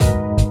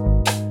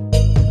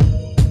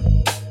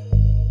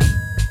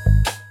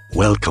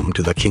Welcome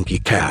to the Kinky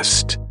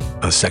Cast,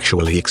 a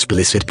sexually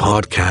explicit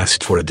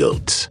podcast for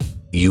adults.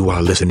 You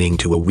are listening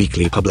to a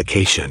weekly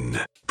publication,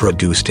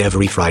 produced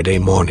every Friday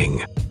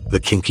morning. The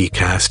Kinky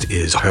Cast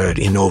is heard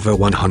in over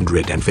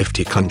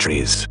 150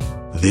 countries.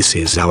 This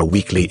is our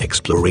weekly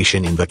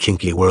exploration in the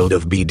kinky world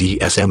of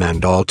BDSM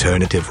and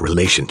alternative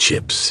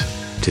relationships.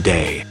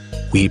 Today,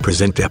 we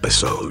present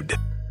episode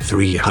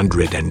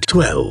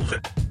 312.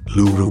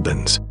 Lou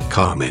Rubens,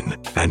 Carmen,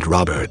 and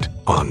Robert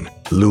on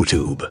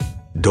LouTube.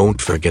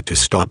 Don't forget to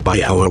stop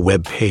by our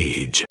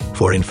webpage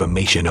for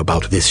information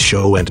about this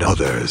show and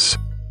others.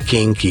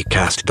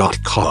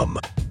 KinkyCast.com.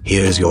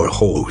 Here's your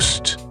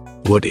host,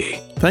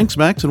 Woody. Thanks,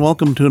 Max, and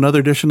welcome to another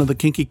edition of the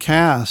Kinky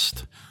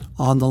Cast.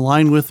 On the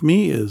line with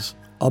me is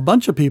a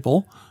bunch of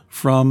people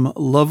from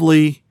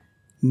lovely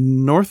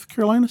North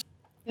Carolina.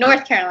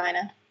 North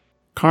Carolina.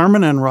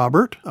 Carmen and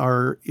Robert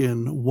are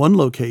in one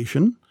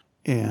location,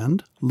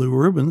 and Lou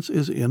Rubens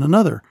is in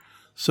another.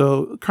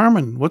 So,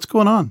 Carmen, what's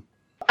going on?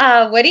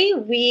 Woody,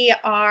 we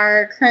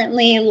are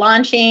currently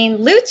launching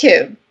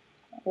LouTube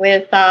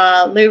with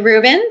Lou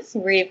Rubens.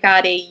 We've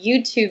got a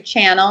YouTube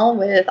channel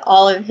with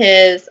all of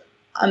his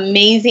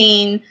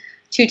amazing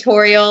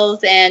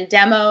tutorials and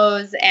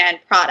demos and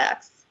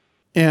products.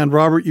 And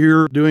Robert,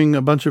 you're doing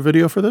a bunch of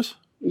video for this?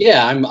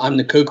 Yeah, I'm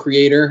the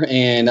co-creator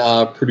and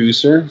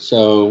producer.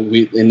 So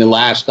we in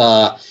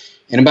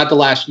about the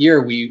last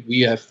year,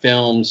 we have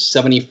filmed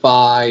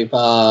 75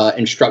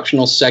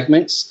 instructional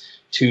segments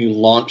to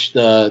launch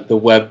the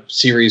web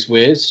series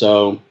with.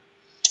 So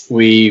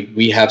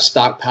we have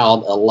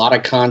stockpiled a lot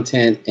of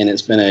content, and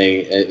it's been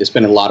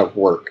a lot of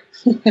work.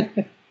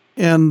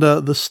 And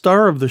the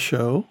star of the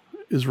show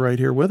is right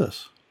here with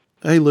us.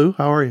 Hey, Lou,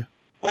 how are you?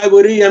 Hi,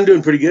 Woody. I'm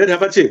doing pretty good. How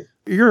about you?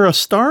 You're a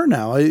star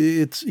now.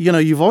 It's,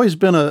 you've always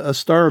been a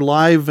star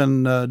live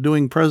and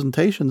doing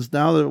presentations.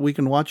 Now that we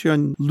can watch you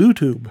on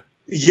LouTube.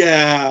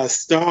 Yeah,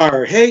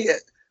 star. Hey,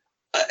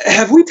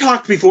 have we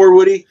talked before,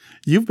 Woody?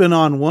 You've been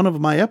on one of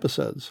my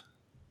episodes.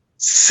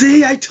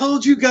 See, I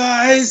told you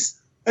guys.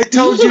 I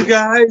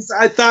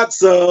thought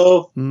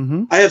so.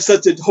 Mm-hmm. I have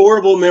such a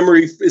horrible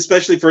memory,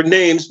 especially for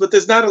names, but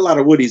there's not a lot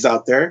of Woodies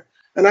out there.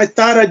 And I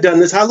thought I'd done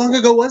this. How long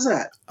ago was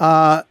that?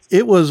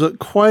 It was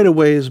quite a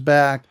ways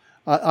back.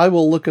 I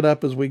will look it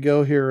up as we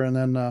go here, and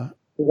then... Well,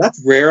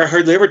 that's rare. I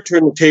hardly ever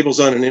turn the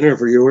tables on an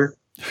interviewer.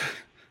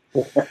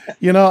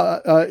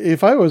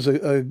 If I was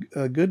a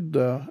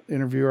good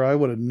interviewer, I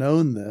would have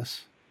known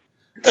this.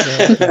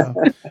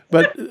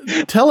 But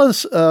tell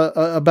us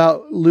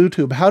about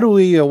LouTube. How do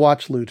we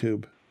watch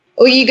LouTube?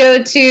 Well, you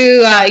go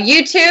to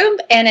YouTube,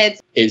 and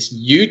it's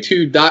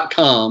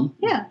youtube.com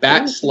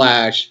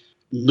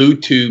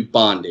 /LouTube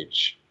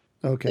bondage.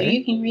 Okay. So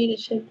you can read it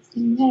the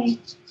same way.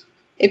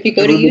 If you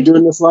go to YouTube. Been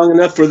doing this long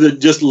enough for the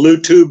just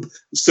LouTube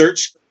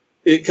search,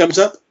 it comes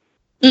up?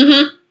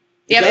 Mm-hmm.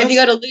 Yeah, if you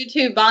go to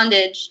LouTube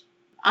bondage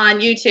on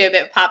YouTube,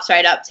 it pops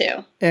right up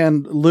too.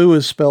 And Lou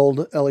is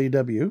spelled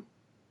L-E-W.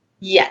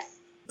 Yes.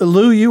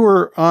 Lou, you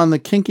were on the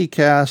Kinky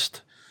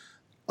Cast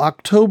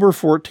October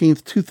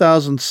 14th,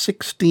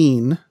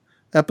 2016,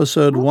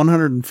 episode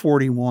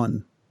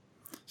 141.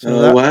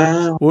 So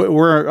wow.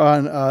 We're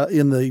on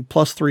in the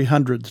plus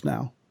 300s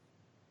now.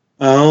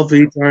 I'll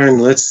be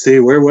darned. Let's see.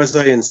 Where was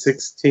I in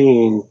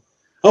 16?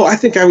 Oh, I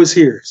think I was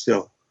here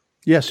still.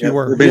 Yes, you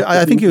were.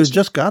 I think you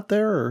just got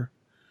there. Or?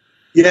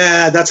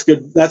 Yeah, that's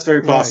good. That's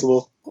very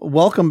possible. Right.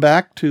 Welcome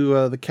back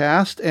to the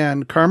cast.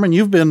 And Carmen,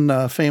 you've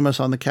been famous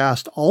on the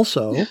cast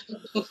also.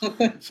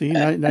 See,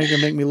 now you're going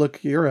to make me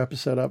look your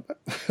episode up.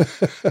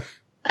 It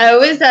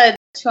was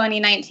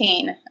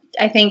 2019.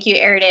 I think you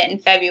aired it in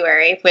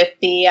February with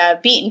the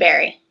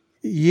Beatenberry.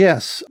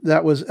 Yes,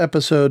 that was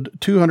episode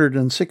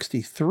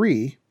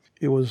 263.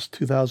 It was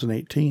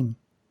 2018.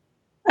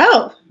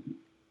 Oh,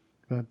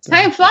 but,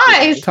 time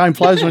flies. Time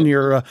flies when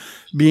you're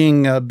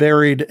being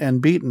buried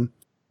and beaten.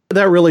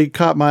 That really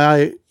caught my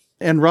eye.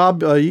 And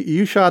Rob,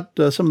 you shot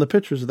some of the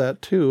pictures of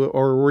that too,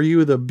 or were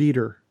you the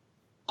beater?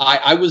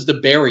 I was the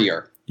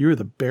barrier. You were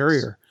the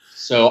barrier.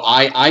 So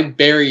I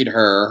buried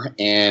her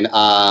and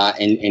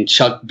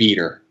Chuck beat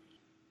her.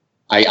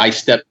 I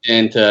stepped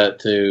in to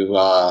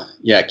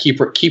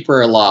keep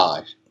her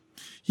alive.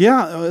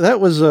 Yeah, that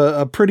was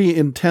a pretty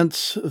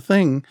intense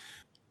thing.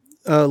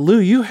 Lou,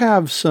 you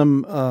have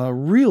some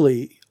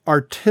really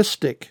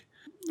artistic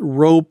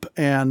rope,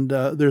 and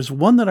there's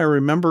one that I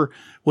remember.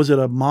 Was it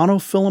a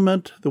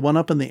monofilament, the one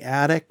up in the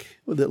attic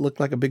that looked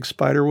like a big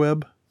spider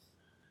web?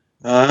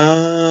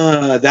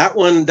 That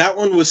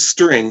one was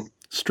string.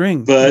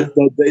 But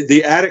yeah.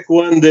 the attic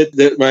one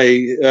that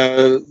my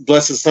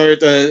bless his heart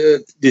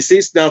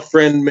deceased now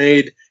friend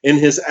made in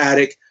his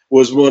attic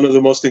was one of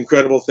the most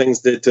incredible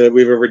things that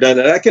we've ever done,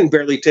 and I can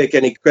barely take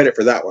any credit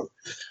for that one.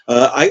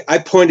 I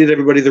pointed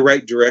everybody the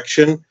right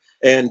direction,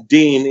 and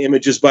Dean,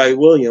 Images by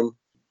William,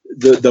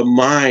 the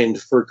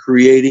mind for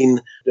creating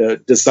the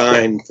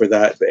design for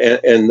that,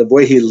 and the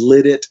way he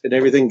lit it and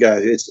everything,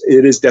 guys,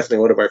 it is definitely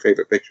one of our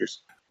favorite pictures.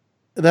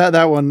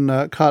 That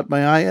one caught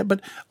my eye,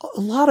 but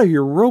a lot of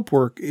your rope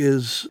work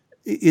is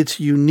it's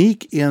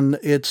unique in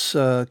its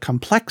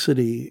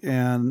complexity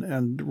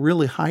and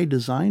really high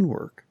design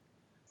work.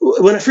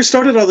 When I first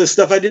started all this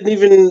stuff, I didn't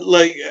even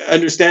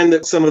understand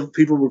that some of the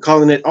people were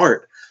calling it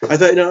art. I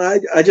thought,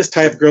 I just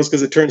tie up girls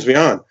because it turns me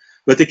on.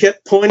 But they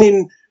kept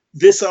pointing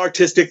this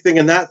artistic thing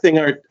and that thing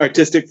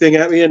artistic thing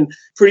at me, and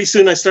pretty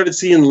soon I started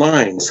seeing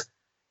lines.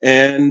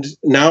 And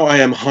now I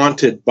am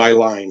haunted by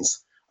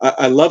lines.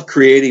 I love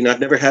creating. I've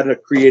never had a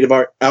creative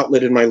art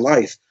outlet in my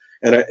life,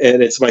 and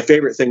it's my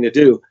favorite thing to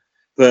do.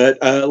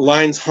 But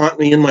lines haunt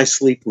me in my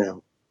sleep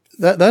now.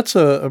 That's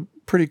a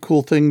pretty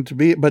cool thing to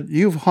be. But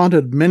you've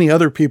haunted many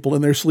other people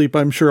in their sleep,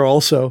 I'm sure,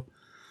 also.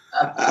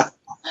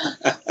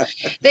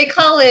 They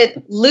call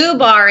it Lou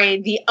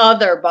Bari, the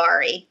other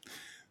Bari.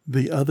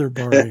 The other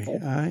Bari.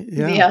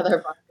 Yeah. The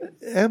other Bari.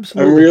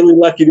 Absolutely. I'm really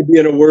lucky to be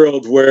in a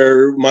world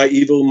where my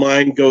evil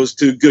mind goes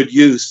to good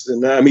use,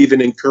 and I'm even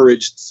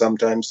encouraged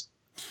sometimes.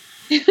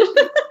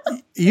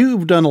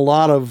 You've done a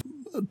lot of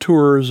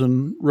tours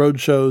and road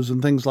shows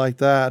and things like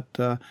that.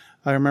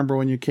 I remember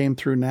when you came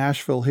through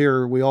Nashville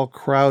here, we all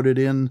crowded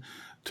in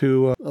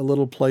to a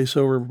little place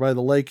over by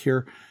the lake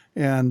here,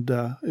 and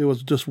it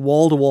was just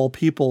wall-to-wall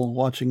people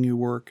watching you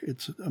work.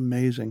 It's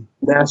amazing.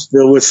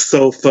 Nashville was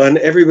so fun.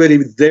 Everybody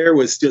there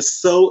was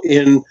just so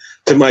into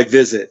my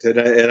visit,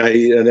 and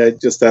I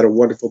just had a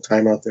wonderful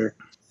time out there.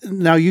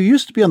 Now, you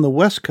used to be on the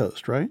West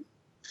Coast, right?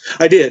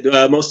 I did.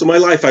 Most of my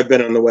life I've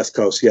been on the West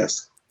Coast,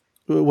 yes.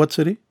 What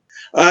city?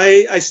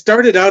 I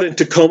started out in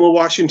Tacoma,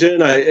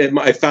 Washington.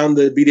 I found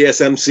the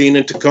BDSM scene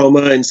in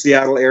Tacoma and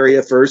Seattle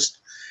area first,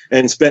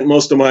 and spent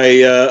most of my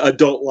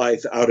adult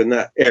life out in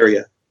that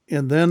area.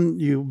 And then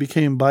you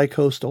became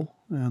bi-coastal,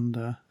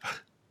 and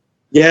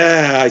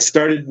yeah, I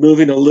started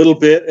moving a little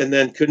bit, and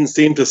then couldn't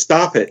seem to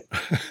stop it.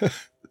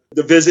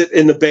 The visit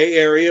in the Bay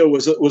Area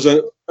was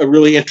a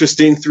really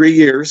interesting 3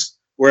 years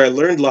where I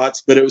learned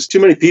lots, but it was too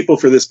many people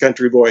for this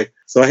country boy,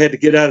 so I had to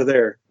get out of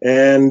there.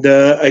 And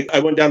I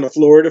went down to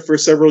Florida for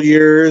several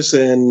years,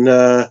 and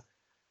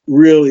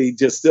really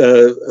just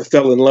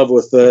fell in love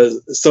with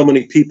so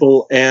many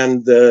people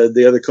and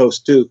the other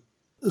coast too.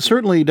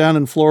 Certainly down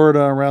in Florida,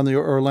 around the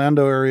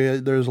Orlando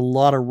area, there's a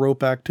lot of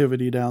rope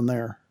activity down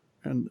there.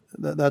 And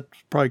that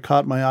probably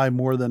caught my eye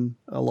more than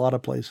a lot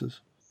of places.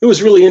 It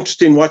was really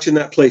interesting watching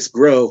that place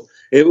grow.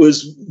 It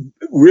was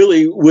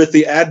really with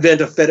the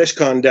advent of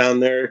FetishCon down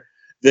there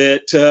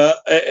that,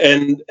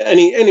 and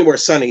anywhere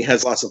sunny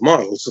has lots of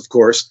models, of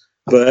course,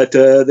 but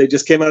they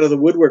just came out of the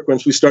woodwork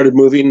once we started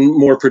moving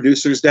more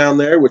producers down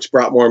there, which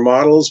brought more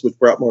models, which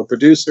brought more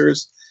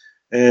producers.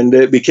 And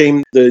it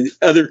became the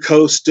other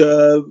coast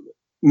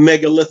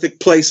megalithic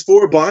place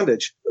for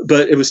bondage,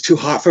 but it was too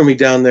hot for me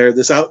down there.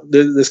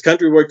 This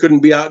country where I couldn't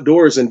be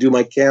outdoors and do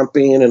my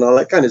camping and all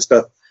that kind of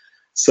stuff.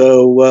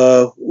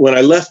 So when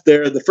I left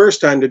there the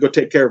first time to go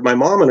take care of my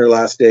mom in her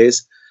last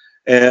days,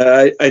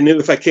 I knew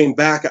if I came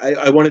back,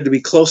 I wanted to be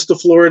close to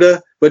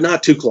Florida, but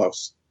not too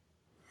close.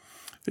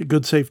 A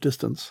good safe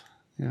distance.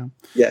 Yeah.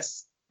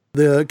 Yes.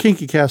 The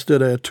Kinky Cast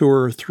did a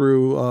tour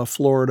through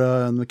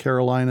Florida and the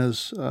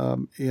Carolinas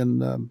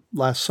in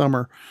last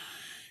summer.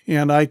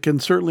 And I can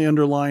certainly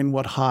underline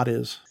what hot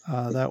is.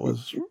 That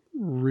was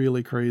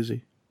really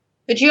crazy.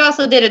 But you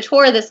also did a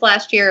tour this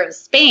last year of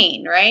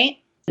Spain, right?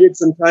 I did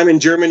some time in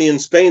Germany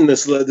and Spain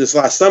this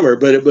last summer,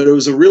 but it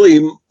was a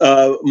really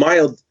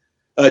mild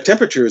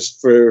temperatures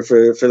for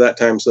that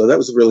time. So that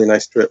was a really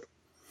nice trip.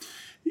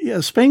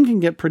 Yeah, Spain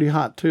can get pretty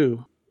hot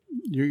too.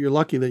 You're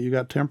lucky that you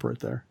got temperate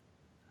there.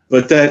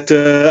 But that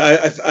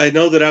I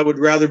know that I would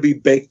rather be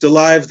baked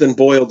alive than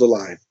boiled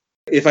alive.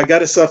 If I got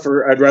to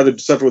suffer, I'd rather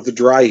suffer with the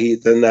dry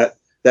heat than that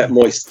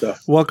moist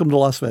stuff. Welcome to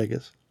Las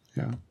Vegas.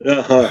 Yeah.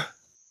 Uh-huh.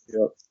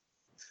 Yep.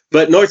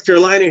 But North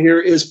Carolina here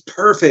is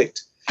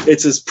perfect.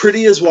 It's as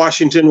pretty as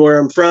Washington, where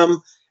I'm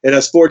from. It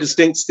has 4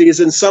 distinct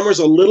seasons. Summer's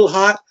a little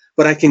hot,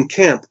 but I can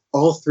camp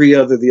all 3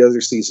 of the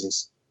other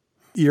seasons.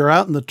 You're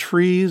out in the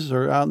trees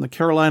or out in the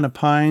Carolina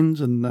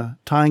pines and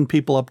tying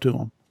people up to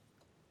them.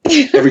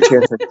 Every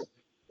chance.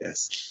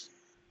 Yes.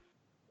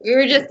 We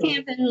were just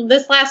camping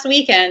this last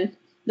weekend,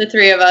 the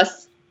 3 of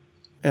us.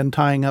 And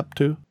tying up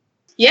too?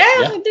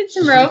 Yeah. We did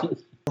some rope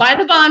by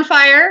the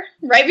bonfire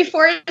right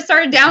before it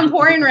started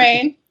downpouring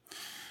rain.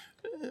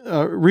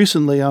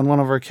 Recently on one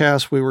of our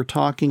casts, we were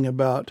talking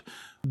about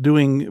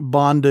doing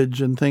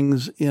bondage and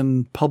things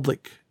in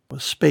public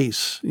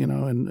space,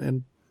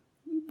 and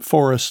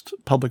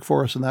public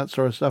forest and that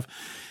sort of stuff.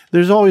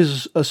 There's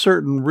always a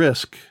certain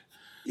risk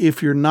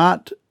if you're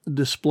not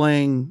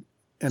displaying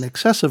an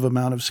excessive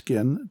amount of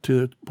skin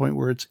to the point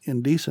where it's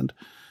indecent.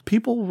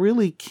 People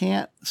really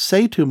can't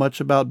say too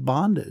much about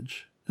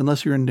bondage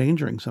unless you're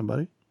endangering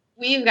somebody.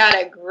 We've got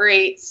a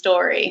great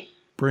story.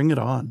 Bring it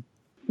on.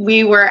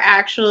 We were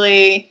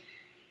actually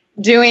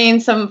doing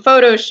some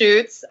photo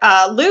shoots.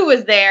 Lou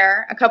was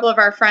there. A couple of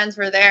our friends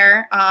were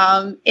there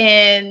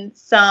in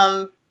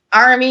some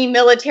Army,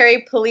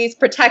 military, police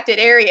protected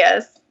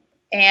areas.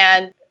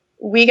 And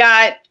we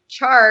got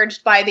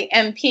charged by the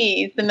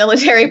MPs. The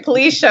military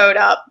police showed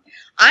up.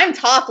 I'm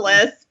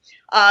topless.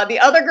 The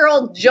other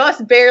girl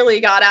just barely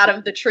got out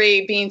of the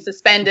tree being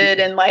suspended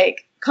and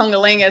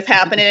Kungaling is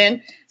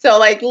happening. So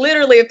like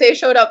literally if they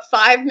showed up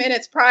 5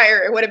 minutes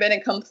prior, it would have been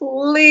a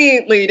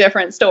completely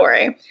different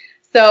story.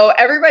 So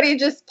everybody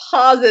just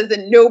pauses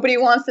and nobody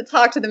wants to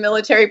talk to the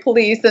military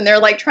police. And they're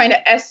like trying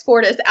to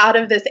escort us out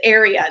of this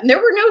area. And there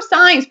were no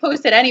signs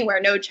posted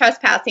anywhere, no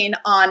trespassing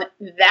on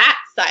that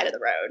side of the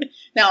road.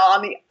 Now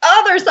on the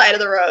other side of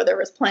the road, there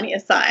was plenty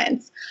of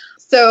signs.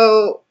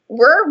 So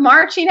we're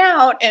marching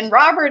out and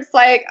Robert's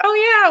like,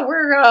 oh yeah,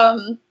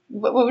 we're,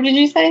 what did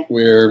you say?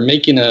 We're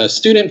making a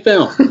student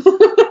film.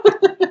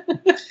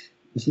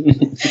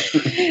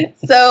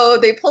 So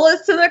they pull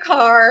us to the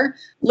car.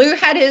 Lou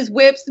had his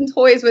whips and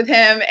toys with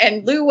him,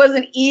 and Lou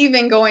wasn't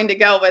even going to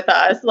go with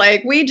us.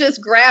 Like, we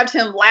just grabbed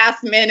him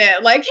last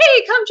minute, like,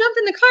 hey, come jump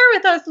in the car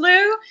with us,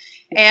 Lou.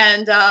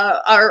 And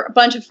our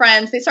bunch of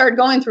friends, they started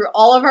going through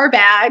all of our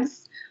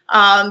bags.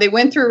 They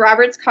went through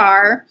Robert's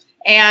car,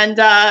 and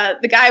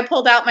the guy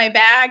pulled out my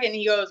bag, and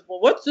he goes, well,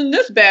 what's in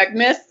this bag,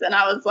 miss? And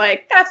I was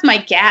like, that's my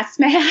gas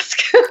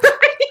mask.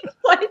 He's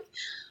like,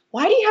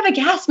 why do you have a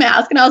gas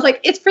mask? And I was like,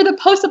 it's for the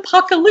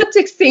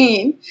post-apocalyptic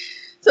scene.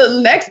 So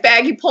the next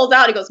bag he pulls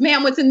out, he goes,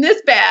 ma'am, what's in this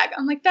bag?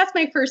 I'm like, that's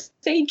my first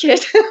aid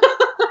kit.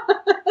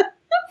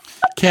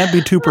 Can't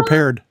be too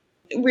prepared.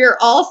 We're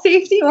all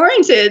safety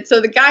oriented. So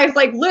the guy's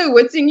like, Lou,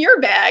 what's in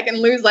your bag? And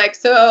Lou's like,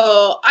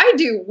 so I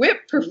do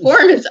whip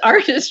performance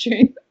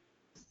artistry.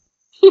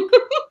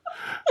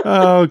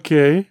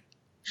 Okay.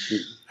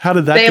 How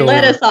did that go? They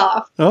let us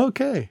off.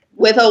 Okay.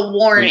 With a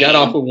warning. We got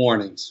off with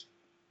warnings.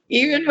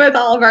 Even with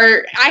all of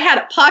our, I had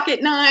a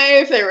pocket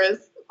knife. There was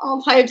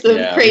all types of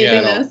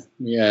craziness.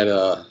 We had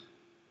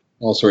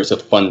all sorts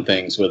of fun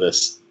things with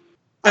us.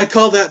 I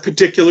call that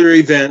particular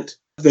event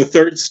the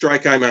third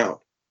strike I'm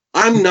out.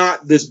 I'm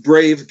not this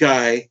brave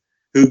guy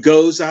who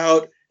goes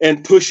out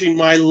and pushing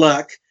my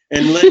luck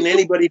and letting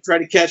anybody try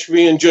to catch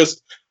me and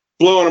just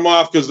blowing them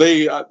off because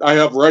I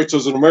have rights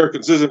as an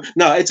American citizen.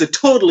 No, it's a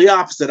totally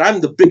opposite. I'm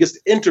the biggest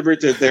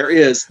introvert that there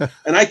is,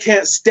 and I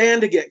can't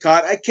stand to get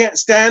caught. I can't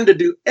stand to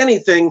do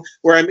anything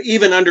where I'm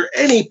even under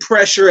any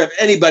pressure of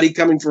anybody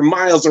coming from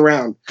miles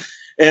around.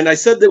 And I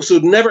said this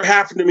would never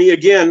happen to me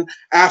again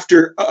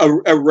after a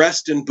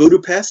arrest in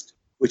Budapest,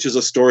 which is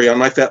a story on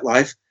my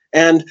FetLife,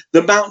 and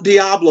the Mount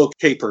Diablo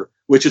caper,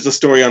 which is a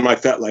story on my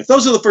FetLife.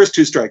 Those are the first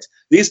two strikes.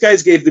 These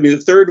guys gave me the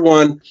third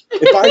one.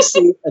 If I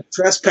see a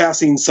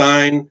trespassing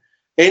sign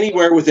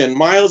anywhere within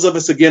miles of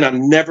us again,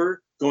 I'm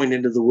never going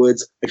into the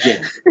woods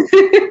again.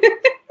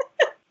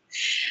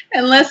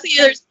 Unless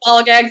there's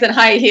ball gags and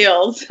high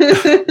heels.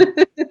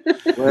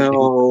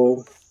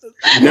 Well,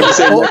 never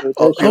say never.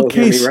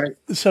 Okay, me, right?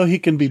 So he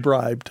can be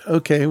bribed.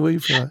 Okay, I'm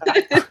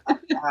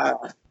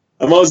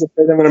always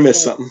afraid I'm going to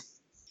miss something.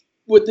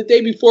 With the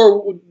day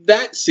before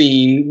that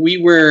scene, we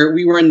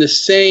were in the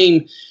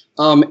same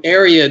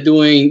area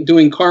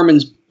doing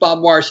Carmen's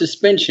barbed wire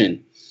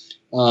suspension.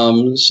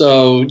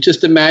 So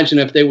just imagine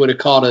if they would have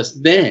caught us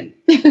then.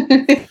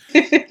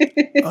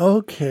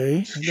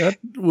 Okay, that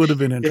would have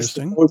been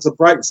interesting. It's the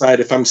bright side.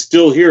 If I'm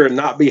still here and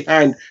not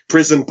behind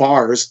prison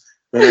bars,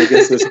 then I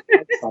guess there's a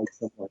bright side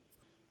somewhere.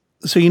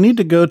 So you need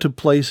to go to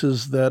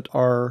places that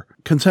are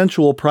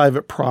consensual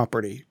private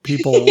property,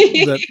 people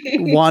that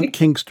want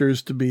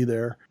kinksters to be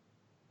there.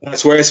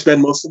 That's where I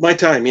spend most of my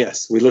time,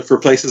 yes. We look for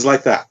places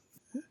like that.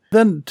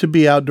 Then to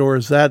be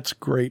outdoors, that's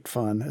great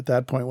fun at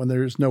that point when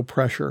there's no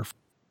pressure.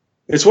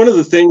 It's one of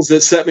the things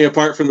that set me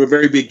apart from the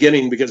very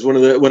beginning, because when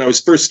I was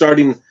first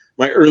starting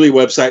my early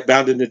website,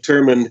 Bound and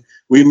Determined,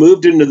 we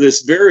moved into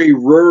this very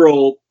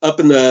rural, up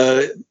in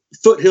the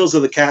foothills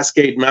of the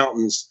Cascade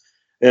Mountains,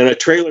 in a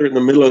trailer in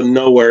the middle of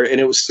nowhere, and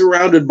it was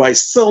surrounded by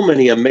so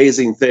many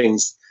amazing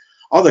things.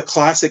 All the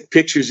classic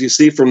pictures you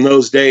see from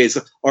those days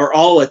are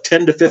all a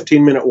 10 to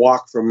 15 minute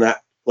walk from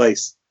that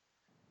place.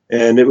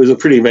 And it was a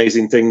pretty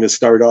amazing thing to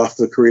start off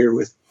the career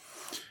with.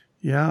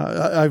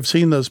 Yeah, I've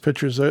seen those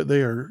pictures.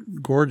 They are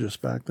gorgeous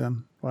back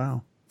then.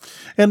 Wow.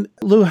 And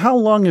Lou, how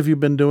long have you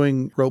been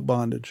doing rope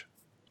bondage?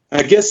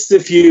 I guess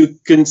if you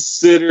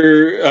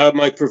consider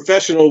my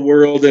professional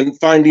world and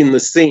finding the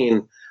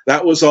scene,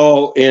 that was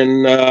all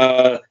in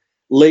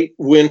late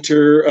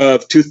winter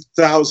of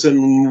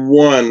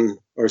 2001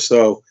 or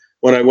so,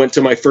 when I went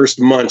to my first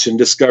munch and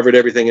discovered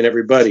everything and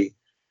everybody.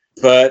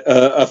 But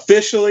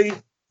officially,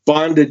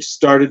 bondage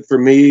started for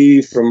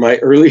me from my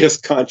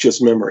earliest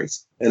conscious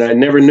memories. And I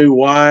never knew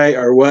why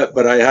or what,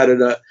 but I had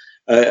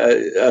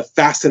a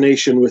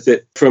fascination with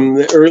it from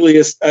the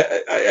earliest.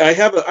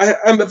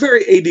 I'm a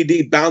very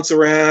ADD, bounce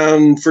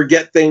around,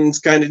 forget things,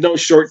 kind of no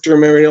short-term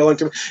memory, no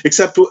long-term,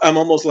 except I'm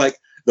almost like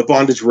the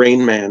bondage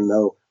Rain Man,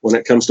 though, when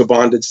it comes to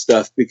bondage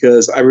stuff,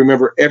 because I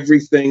remember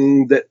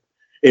everything that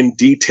in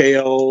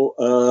detail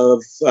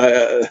of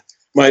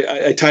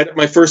I tied up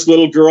my first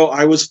little girl.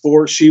 I was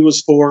 4, she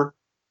was 4.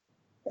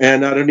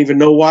 And I don't even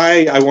know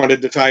why I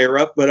wanted to tie her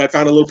up, but I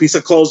found a little piece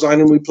of clothesline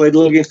and we played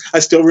little games. I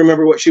still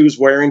remember what she was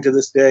wearing to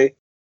this day.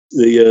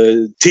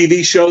 The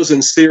TV shows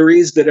and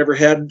series that ever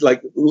had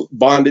like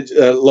bondage,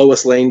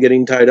 Lois Lane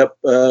getting tied up,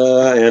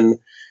 and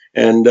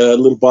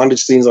little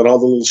bondage scenes on all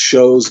the little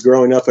shows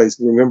growing up. I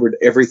remembered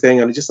everything.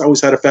 And I just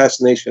always had a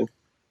fascination.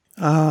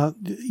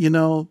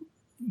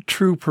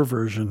 True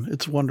perversion.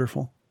 It's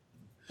wonderful.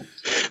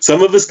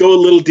 Some of us go a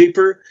little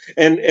deeper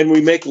and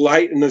we make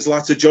light, and there's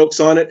lots of jokes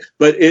on it,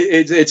 but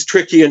it's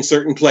tricky in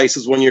certain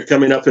places when you're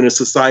coming up in a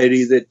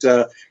society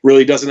that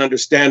really doesn't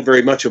understand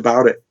very much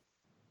about it.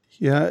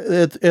 Yeah,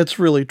 it's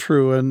really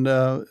true. And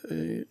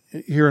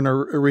here in a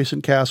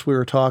recent cast, we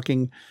were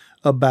talking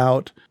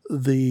about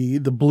the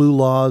blue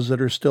laws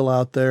that are still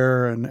out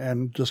there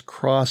and just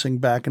crossing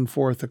back and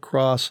forth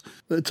across.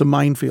 It's a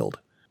minefield.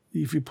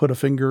 If you put a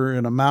finger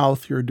in a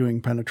mouth, you're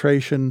doing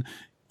penetration,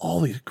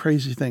 all these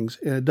crazy things.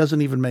 And it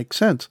doesn't even make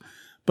sense.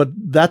 But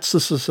that's the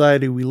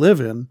society we live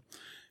in.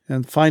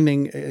 And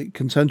finding a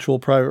consensual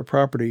private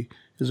property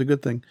is a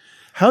good thing.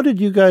 How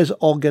did you guys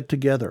all get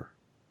together?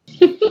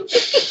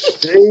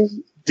 They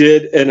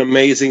did an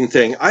amazing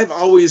thing. I've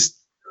always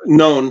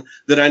known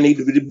that I need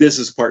to be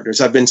business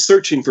partners. I've been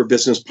searching for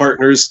business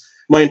partners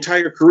my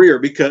entire career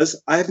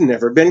because I've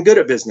never been good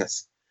at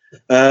business.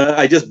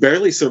 I just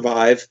barely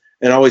survive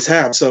and always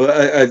have. So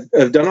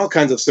I've done all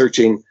kinds of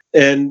searching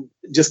and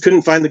just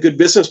couldn't find the good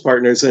business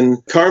partners.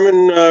 And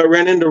Carmen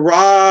ran into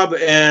Rob,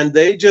 and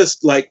they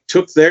just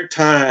took their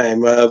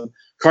time.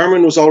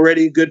 Carmen was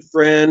already a good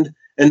friend,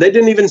 and they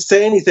didn't even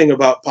say anything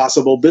about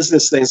possible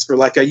business things for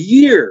a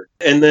year.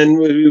 And then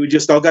we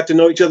just all got to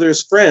know each other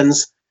as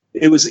friends.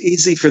 It was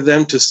easy for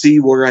them to see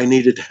where I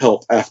needed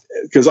help,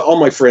 because all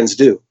my friends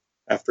do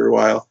after a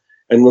while.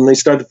 And when they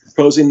started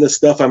proposing this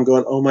stuff, I'm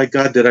going, oh my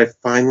God, did I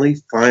finally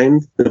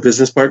find the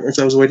business partners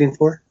I was waiting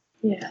for?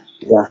 Yeah.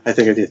 Yeah, I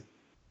think I did.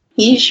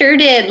 You sure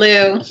did,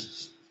 Lou.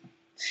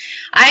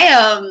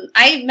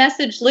 I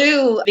messaged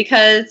Lou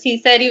because he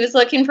said he was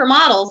looking for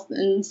models.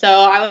 And so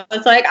I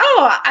was like,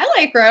 oh, I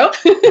like rope.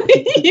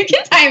 You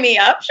can tie me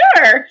up.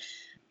 Sure.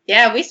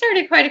 Yeah, we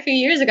started quite a few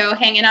years ago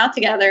hanging out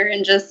together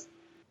and just...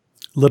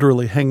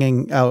 Literally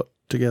hanging out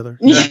together.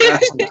 Yeah.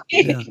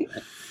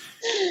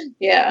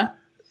 Yeah.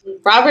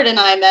 Robert and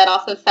I met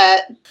off of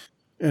FET.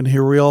 And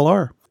here we all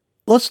are.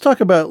 Let's talk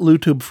about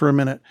LouTube for a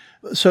minute.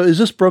 So is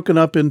this broken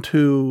up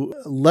into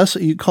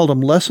you called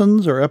them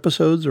lessons or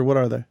episodes, or what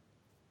are they?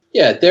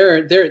 Yeah,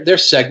 they're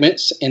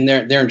segments, and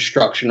they're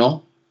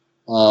instructional.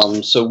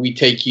 So we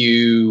take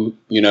you,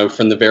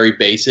 from the very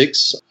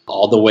basics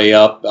all the way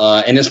up,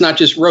 and it's not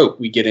just rope.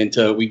 We get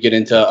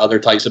into other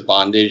types of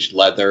bondage,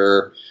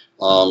 leather,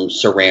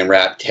 saran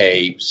wrap,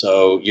 tape.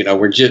 So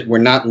we're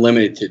not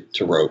limited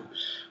to rope.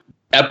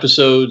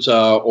 Episodes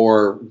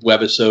or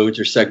webisodes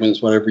or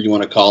segments, whatever you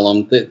want to call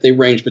them, they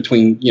range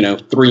between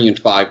 3 and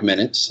 5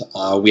 minutes.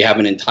 We have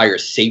an entire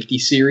safety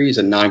series,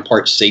 a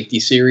 9-part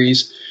safety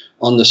series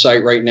on the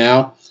site right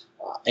now,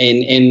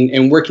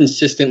 and we're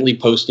consistently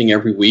posting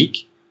every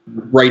week.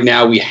 Right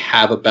now we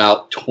have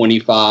about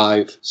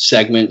 25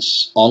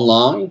 segments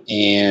online,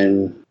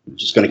 and we're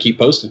just going to keep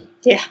posting.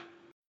 Yeah.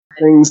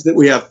 Things that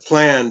we have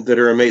planned that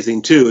are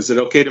amazing too. Is it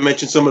okay to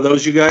mention some of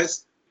those, you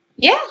guys?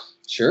 Yeah.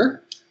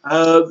 Sure.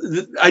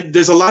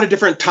 There's a lot of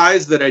different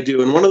ties that I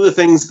do, and one of the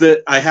things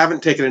that I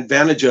haven't taken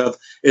advantage of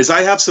is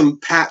I have some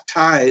pat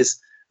ties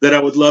that I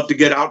would love to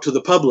get out to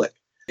the public.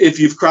 If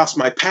you've crossed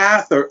my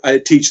path, or I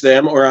teach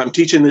them, or I'm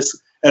teaching this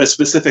at a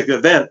specific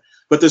event,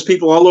 but there's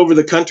people all over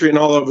the country and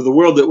all over the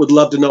world that would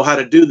love to know how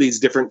to do these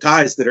different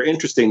ties that are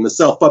interesting, the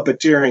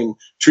self-puppeteering,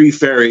 tree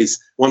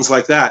fairies, ones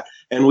like that.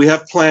 And we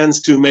have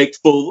plans to make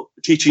full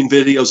teaching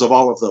videos of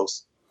all of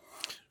those.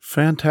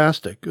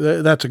 Fantastic.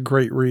 That's a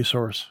great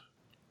resource.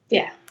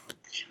 Yeah.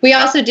 We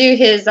also do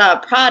his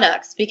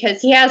products,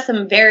 because he has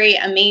some very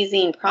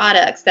amazing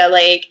products that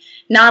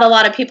not a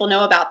lot of people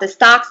know about, the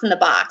stocks in the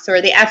box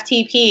or the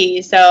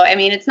FTP. So,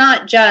 it's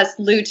not just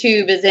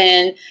LouTube as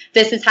in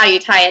this is how you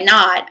tie a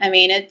knot.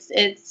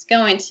 It's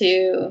going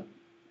to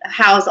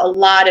house a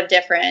lot of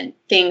different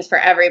things for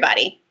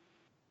everybody.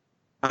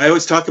 I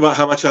always talk about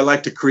how much I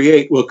like to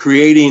create. Well,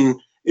 creating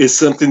is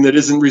something that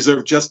isn't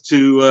reserved just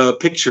to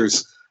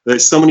pictures.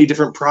 There's so many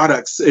different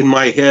products in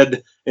my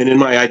head and in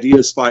my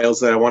ideas files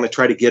that I want to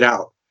try to get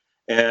out.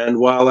 And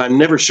while I'm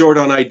never short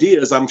on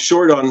ideas, I'm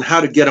short on how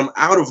to get them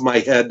out of my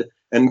head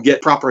and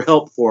get proper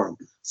help for them.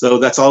 So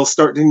that's all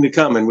starting to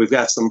come. And we've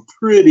got some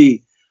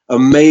pretty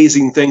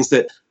amazing things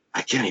that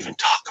I can't even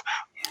talk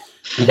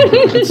about.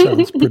 That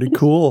sounds pretty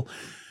cool.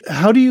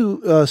 How do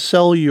you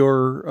sell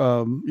your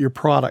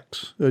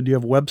products? Do you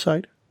have a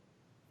website?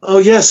 Oh,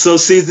 yes. So,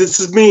 see, this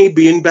is me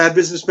being bad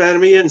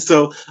businessman me. And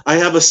so I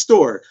have a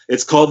store.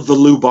 It's called the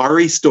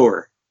Lubari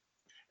Store.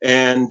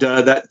 And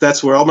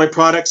that's where all my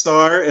products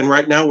are. And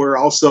right now we're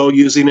also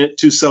using it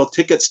to sell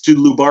tickets to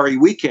Lubari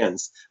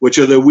weekends, which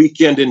are the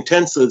weekend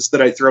intensives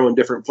that I throw in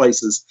different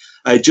places.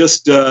 I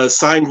just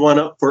signed one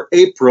up for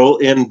April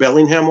in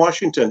Bellingham,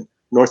 Washington,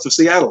 north of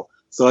Seattle.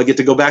 So I get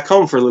to go back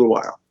home for a little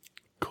while.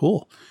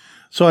 Cool.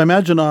 So I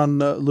imagine on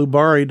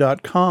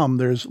Lubari.com,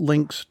 there's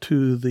links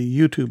to the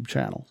YouTube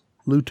channel.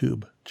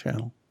 LouTube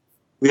channel.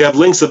 We have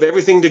links of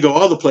everything to go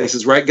all the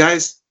places, right,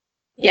 guys?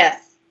 Yes.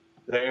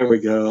 There we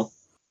go.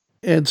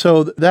 And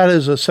so that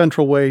is a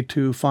central way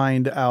to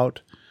find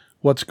out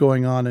what's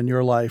going on in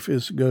your life,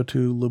 is go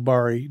to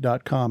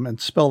Lubari.com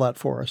and spell that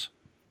for us.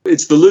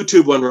 It's the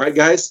LuTube one, right,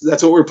 guys?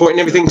 That's what we're pointing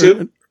everything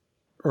to?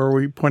 Or are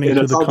we pointing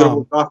to it's the all going to com?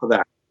 work off of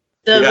that.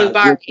 The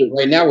Lubari.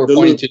 Right now, we're The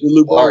pointing to the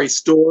Lubari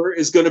store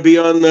is going to be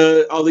on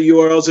all the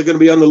URLs are going to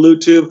be on the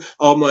LuTube.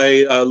 All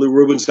my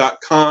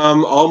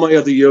LouRubens.com, all my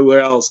other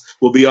URLs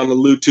will be on the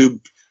LuTube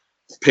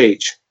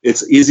page.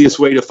 It's the easiest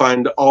way to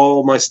find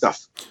all my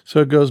stuff. So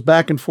it goes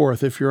back and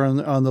forth. If you're on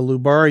the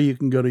Lubari, you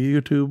can go to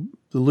YouTube,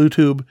 the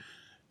LuTube,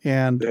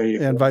 and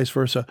vice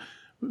versa.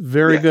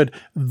 Very good.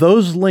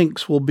 Those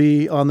links will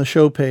be on the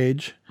show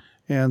page.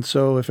 And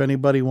so if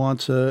anybody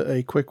wants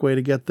a quick way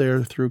to get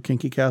there through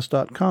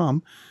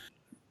kinkycast.com,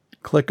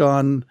 click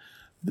on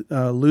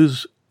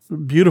Lou's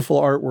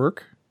beautiful artwork.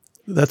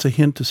 That's a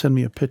hint to send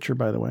me a picture,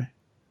 by the way.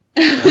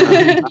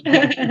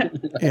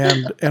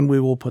 and we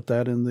will put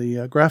that in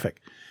the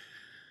graphic.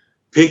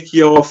 Pick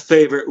your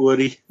favorite,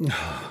 Woody.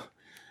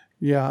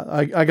 Yeah,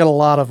 I got a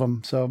lot of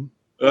them. So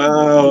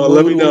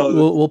let me know.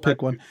 We'll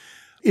pick one.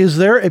 Is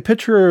there a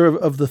picture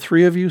of the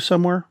three of you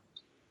somewhere?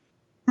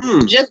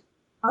 Just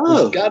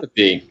It's got to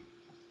be.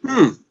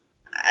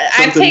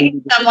 I've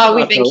taken some while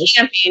we've been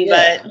camping, but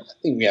I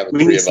think we have We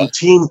three need of some us.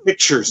 team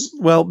pictures.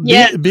 Well,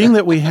 Yes. being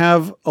that we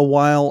have a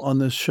while on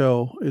this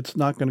show, it's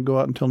not going to go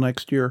out until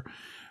next year.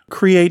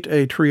 Create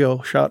a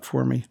trio shot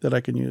for me that I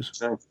can use.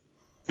 Good plan.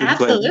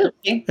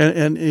 absolutely.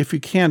 And if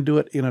you can, do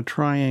it in a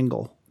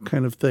triangle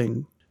kind of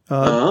thing.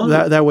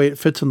 That way it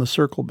fits in the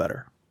circle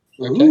better.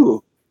 Okay.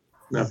 Ooh,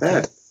 not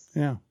bad.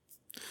 Yeah.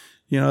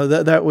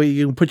 That way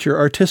you can put your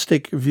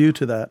artistic view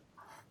to that.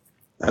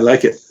 I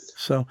like it.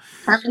 So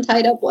Carmen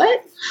tied up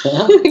what?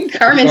 Huh?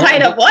 Carmen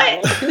tied up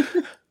what?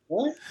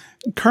 What?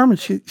 Carmen,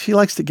 she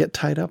likes to get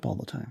tied up all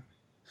the time.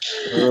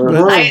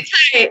 Tight,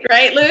 tight,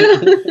 right,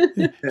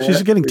 Lou?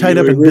 She's getting tied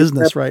up in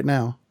business right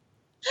now.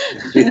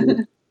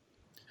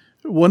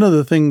 One of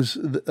the things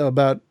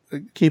about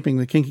keeping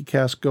the Kinky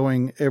Cast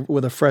going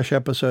with a fresh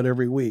episode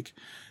every week,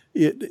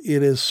 it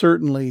is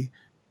certainly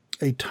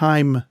a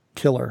time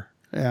killer.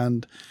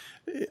 And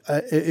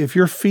if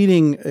you're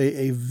feeding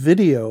a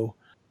video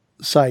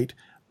site,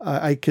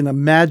 I can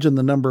imagine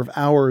the number of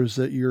hours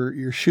that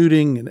you're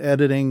shooting and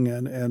editing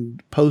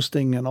and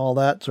posting and all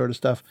that sort of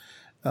stuff.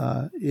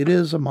 It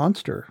is a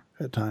monster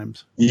at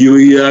times.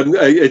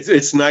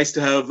 It's nice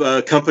to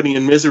have company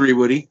in misery,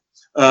 Woody.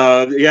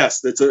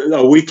 Yes, it's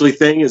a weekly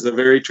thing is a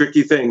very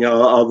tricky thing.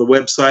 All the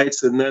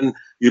websites, and then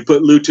you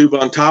put LuTube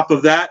on top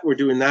of that. We're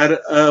doing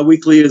that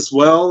weekly as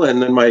well,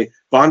 and then my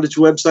bondage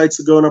websites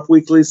are going up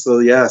weekly. So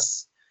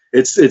yes,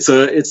 it's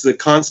the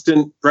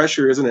constant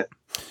pressure, isn't it?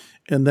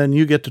 And then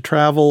you get to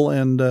travel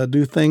and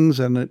do things,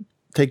 and it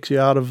takes you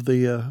out of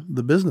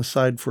the business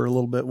side for a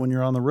little bit when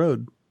you're on the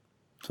road.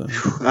 So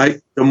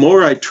The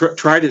more I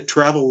try to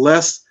travel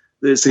less,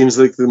 it seems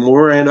like the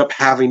more I end up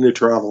having to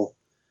travel.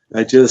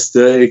 I just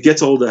it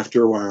gets old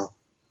after a while.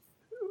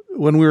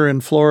 when we were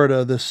in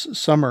Florida this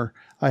summer,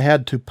 I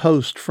had to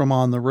post from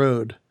on the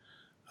road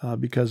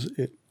because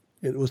it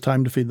was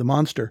time to feed the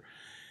monster.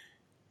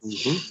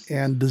 Mm-hmm.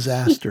 And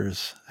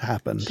disasters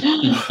happened.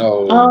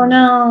 Oh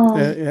no.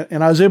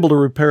 And I was able to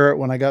repair it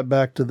when I got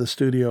back to the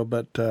studio,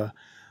 but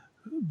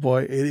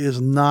boy, it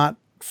is not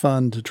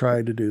fun to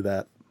try to do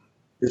that.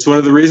 It's one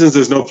of the reasons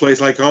there's no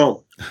place like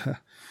home.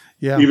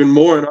 Yeah. Even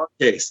more in our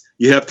case.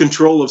 You have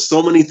control of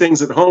so many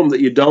things at home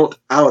that you don't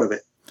out of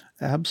it.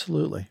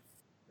 Absolutely.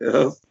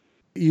 Yeah.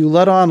 You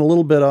let on a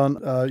little bit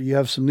on, you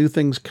have some new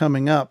things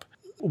coming up.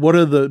 What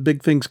are the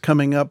big things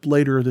coming up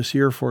later this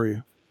year for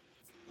you?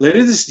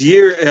 Later this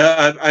year,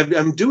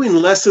 I'm doing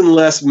less and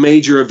less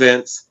major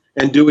events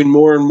and doing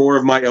more and more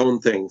of my own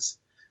things.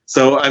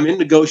 So I'm in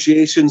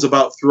negotiations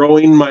about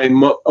throwing my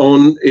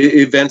own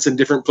events in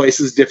different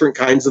places, different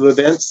kinds of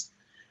events.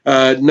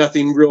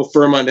 Nothing real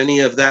firm on any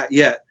of that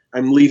yet.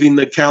 I'm leaving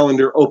the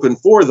calendar open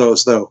for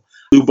those, though.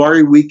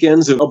 Lubari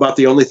weekends are about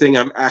the only thing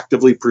I'm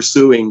actively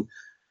pursuing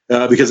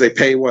because they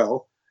pay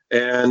well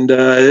and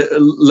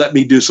let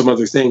me do some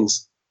other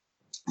things.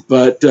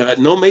 But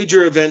no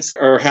major events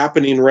are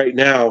happening right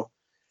now.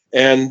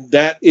 And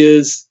that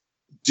is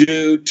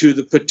due to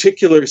the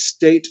particular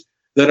state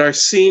that our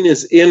scene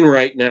is in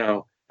right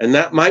now. And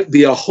that might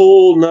be a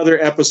whole nother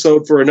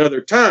episode for another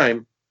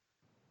time.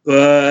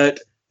 But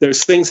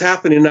there's things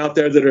happening out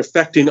there that are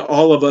affecting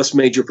all of us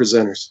major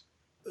presenters.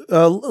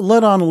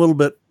 Let on a little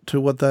bit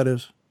to what that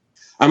is.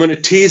 I'm going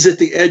to tease at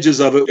the edges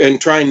of it and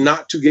try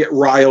not to get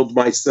riled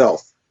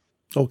myself.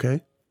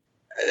 Okay.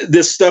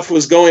 This stuff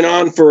was going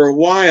on for a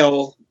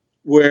while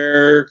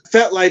where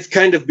FetLife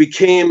kind of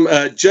became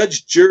a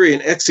judge, jury,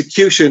 and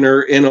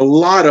executioner in a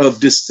lot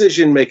of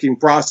decision-making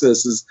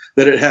processes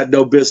that it had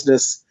no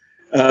business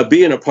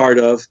being a part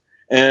of.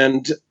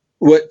 And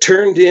what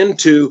turned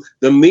into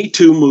the Me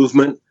Too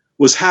movement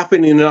was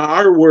happening in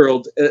our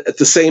world at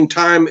the same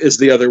time as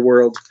the other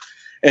world.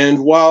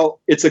 And while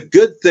it's a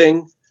good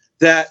thing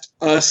that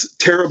us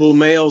terrible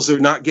males are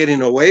not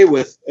getting away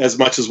with as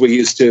much as we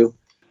used to,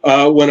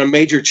 when a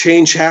major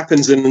change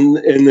happens in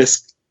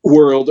this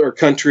world or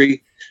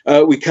country,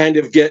 we kind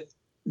of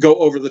go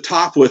over the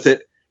top with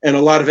it, and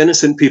a lot of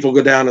innocent people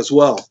go down as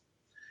well.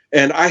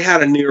 And I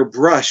had a near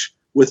brush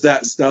with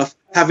that stuff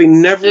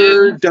having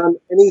never done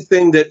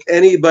anything that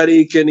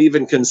anybody can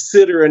even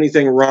consider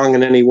anything wrong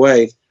in any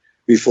way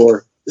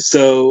before.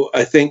 So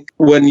I think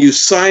when you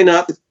sign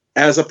up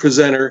as a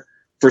presenter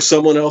for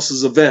someone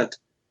else's event,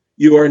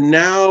 you are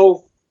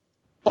now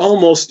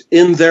almost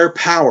in their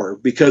power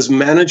because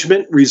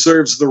management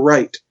reserves the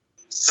right.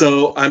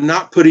 So I'm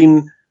not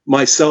putting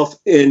myself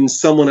in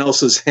someone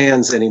else's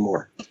hands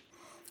anymore.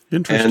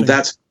 Interesting. And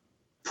that's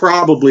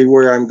probably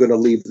where I'm going to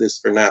leave this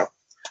for now.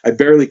 I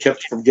barely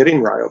kept from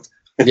getting riled.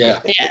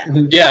 Yeah.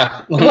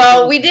 Yeah.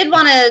 Well, we did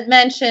want to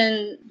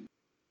mention,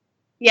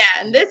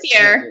 and this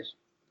year.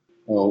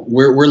 Well,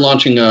 we're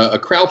launching a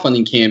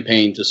crowdfunding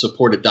campaign to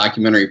support a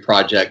documentary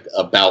project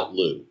about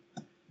Lou.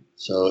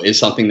 So it's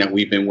something that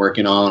we've been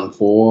working on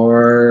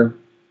for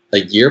a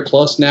year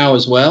plus now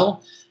as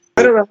well.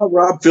 I don't know how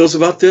Rob feels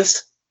about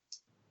this,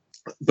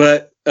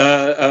 but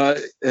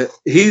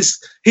he's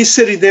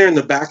sitting there in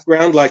the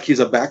background like he's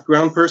a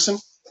background person,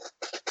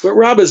 but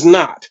Rob is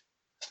not.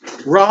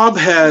 Rob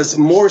has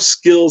more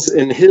skills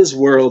in his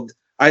world,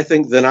 I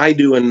think, than I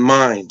do in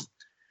mine.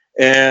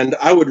 And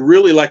I would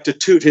really like to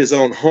toot his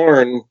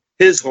horn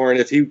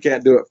if he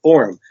can't do it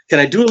for him. Can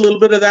I do a little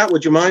bit of that?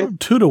 Would you mind?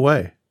 Toot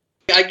away.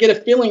 I get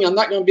a feeling I'm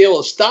not going to be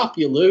able to stop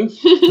you, Lou.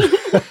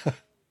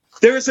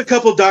 There's a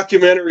couple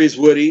documentaries,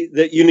 Woody,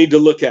 that you need to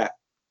look at.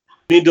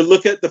 You need to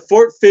look at the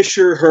Fort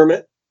Fisher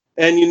Hermit,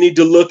 and you need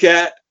to look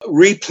at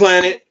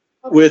Replanet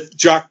with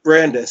Jock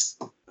Brandis.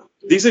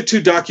 These are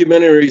two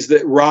documentaries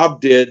that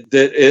Rob did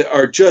that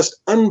are just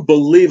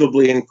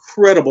unbelievably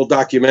incredible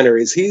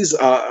documentaries. He's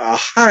a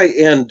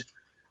high-end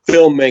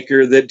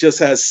filmmaker that just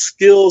has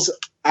skills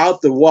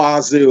out the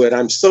wazoo, and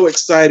I'm so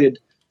excited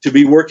to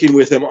be working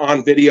with him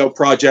on video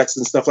projects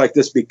and stuff like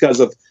this because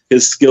of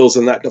his skills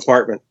in that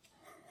department.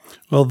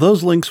 Well,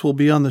 those links will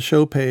be on the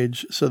show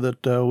page so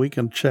that we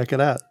can check it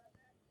out.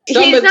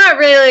 He's not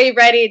really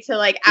ready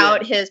to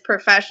out his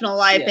professional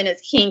life and his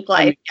kink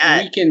life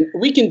yet.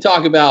 We can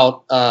talk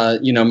about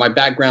my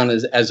background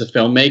as a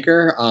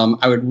filmmaker.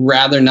 I would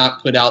rather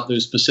not put out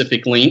those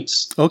specific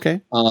links. Okay.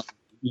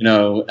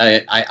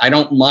 I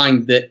don't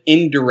mind the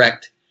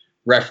indirect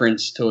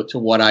reference to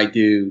what I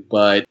do,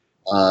 but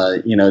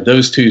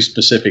those two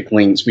specific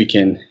links we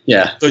can.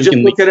 Yeah. So just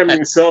look at them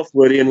yourself,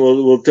 Woody, and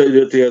we'll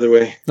do it the other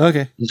way.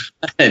 Okay.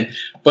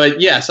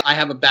 But yes, I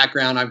have a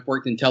background. I've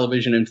worked in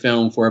television and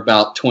film for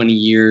about 20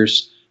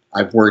 years.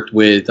 I've worked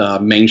with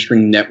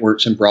mainstream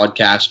networks and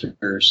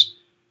broadcasters.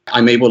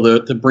 I'm able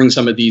to bring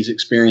some of these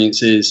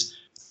experiences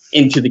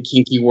into the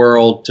kinky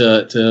world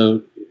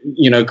to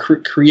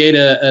create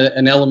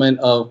an element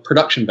of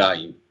production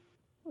value.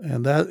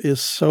 And that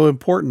is so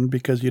important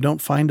because you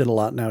don't find it a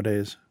lot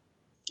nowadays.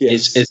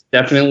 Yes. It's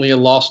definitely a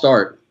lost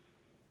art.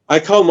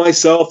 I call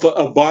myself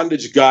a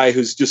bondage guy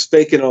who's just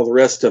faking all the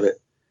rest of it.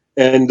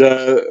 And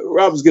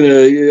Rob's going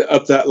to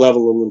up that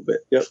level a little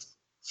bit. Yep.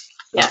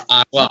 Yeah.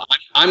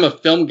 I'm a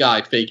film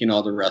guy faking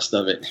all the rest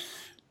of it.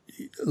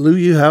 Lou,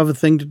 you have a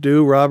thing to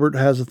do. Robert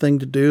has a thing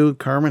to do.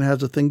 Carmen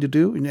has a thing to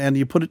do. And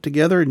you put it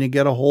together and you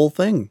get a whole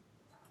thing.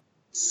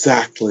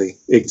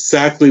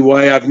 Exactly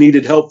why I've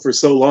needed help for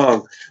so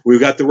long. We've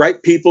got the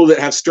right people that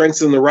have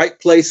strengths in the right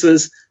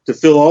places to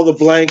fill all the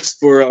blanks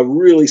for a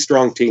really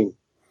strong team.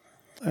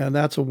 And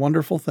that's a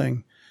wonderful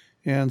thing.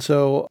 And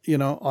so,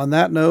 on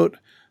that note,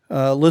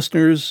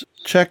 listeners,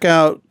 check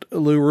out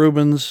Lou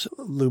Rubens,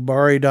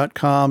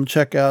 loubari.com.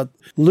 Check out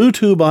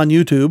LouTube on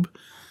YouTube.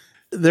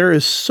 There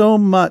is so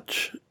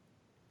much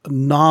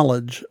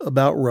knowledge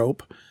about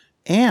rope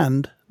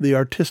and the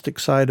artistic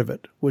side of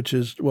it, which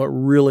is what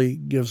really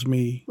gives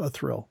me a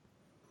thrill.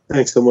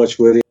 Thanks so much,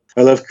 Woody.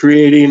 I love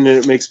creating, and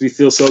it makes me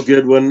feel so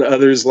good when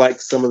others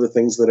like some of the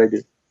things that I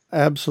do.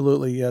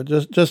 Absolutely, yeah.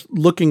 Just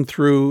looking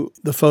through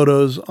the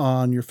photos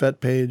on your FET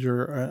page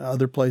or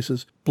other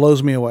places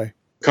blows me away.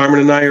 Carmen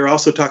and I are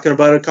also talking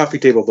about a coffee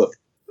table book.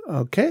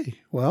 Okay,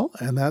 well,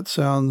 and that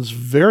sounds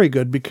very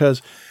good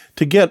because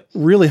to get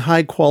really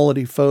high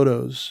quality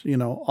photos,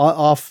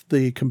 off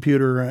the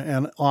computer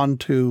and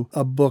onto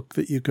a book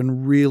that you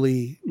can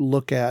really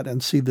look at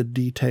and see the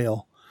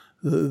detail,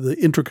 the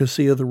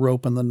intricacy of the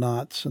rope and the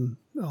knots and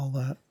all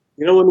that.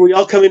 When we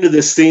all come into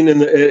this scene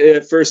and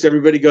at first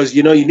everybody goes,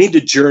 you need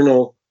to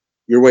journal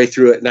your way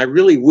through it. And I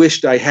really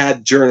wished I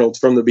had journaled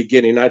from the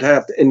beginning. I'd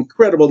have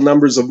incredible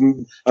numbers of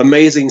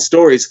amazing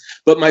stories,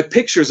 but my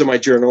pictures are my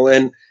journal.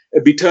 And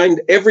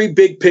behind every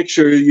big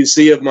picture you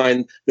see of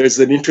mine, there's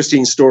an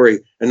interesting story.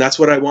 And that's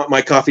what I want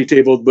my coffee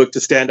table book to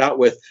stand out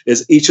with,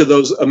 is each of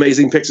those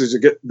amazing pictures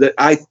that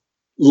I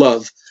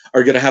love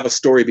are going to have a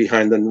story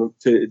behind them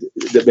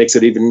that makes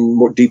it even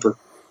more deeper.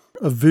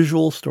 A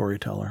visual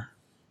storyteller.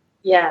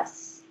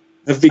 Yes.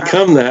 I've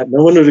become that.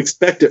 No one would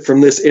expect it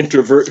from this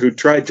introvert who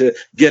tried to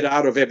get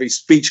out of every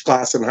speech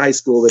class in high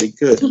school that he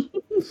could.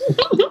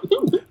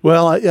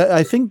 Well,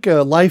 I think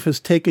life has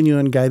taken you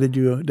and guided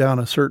you down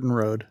a certain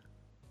road.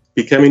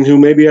 Becoming who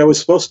maybe I was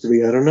supposed to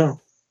be. I don't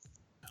know.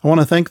 I want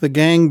to thank the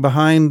gang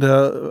behind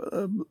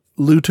LouTube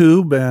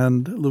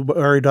and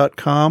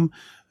loubari.com.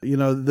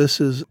 This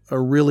is a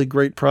really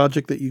great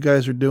project that you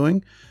guys are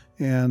doing.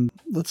 and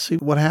let's see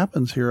what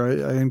happens here.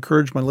 I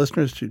encourage my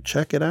listeners to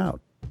check it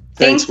out.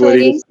 Thanks,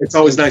 Woody. It's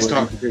always nice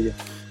talking to you.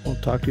 We'll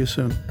talk to you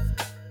soon.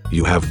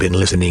 You have been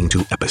listening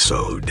to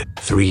episode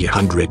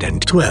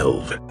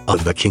 312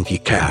 of the Kinky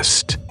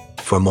Cast.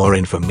 For more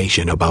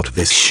information about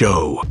this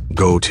show,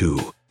 go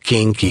to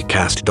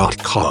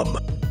kinkycast.com.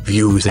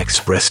 Views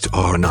expressed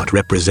are not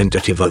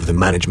representative of the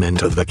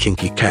management of the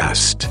Kinky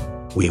Cast.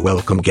 We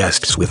welcome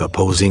guests with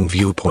opposing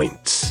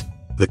viewpoints.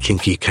 The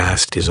Kinky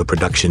Cast is a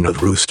production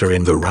of Rooster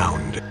in the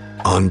Round.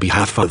 On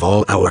behalf of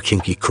all our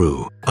Kinky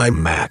crew,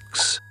 I'm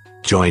Max.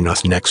 Join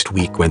us next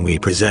week when we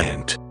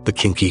present the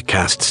Kinky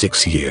Cast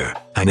 6-year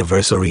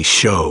anniversary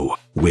show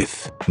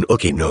with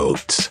Nookie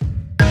Notes.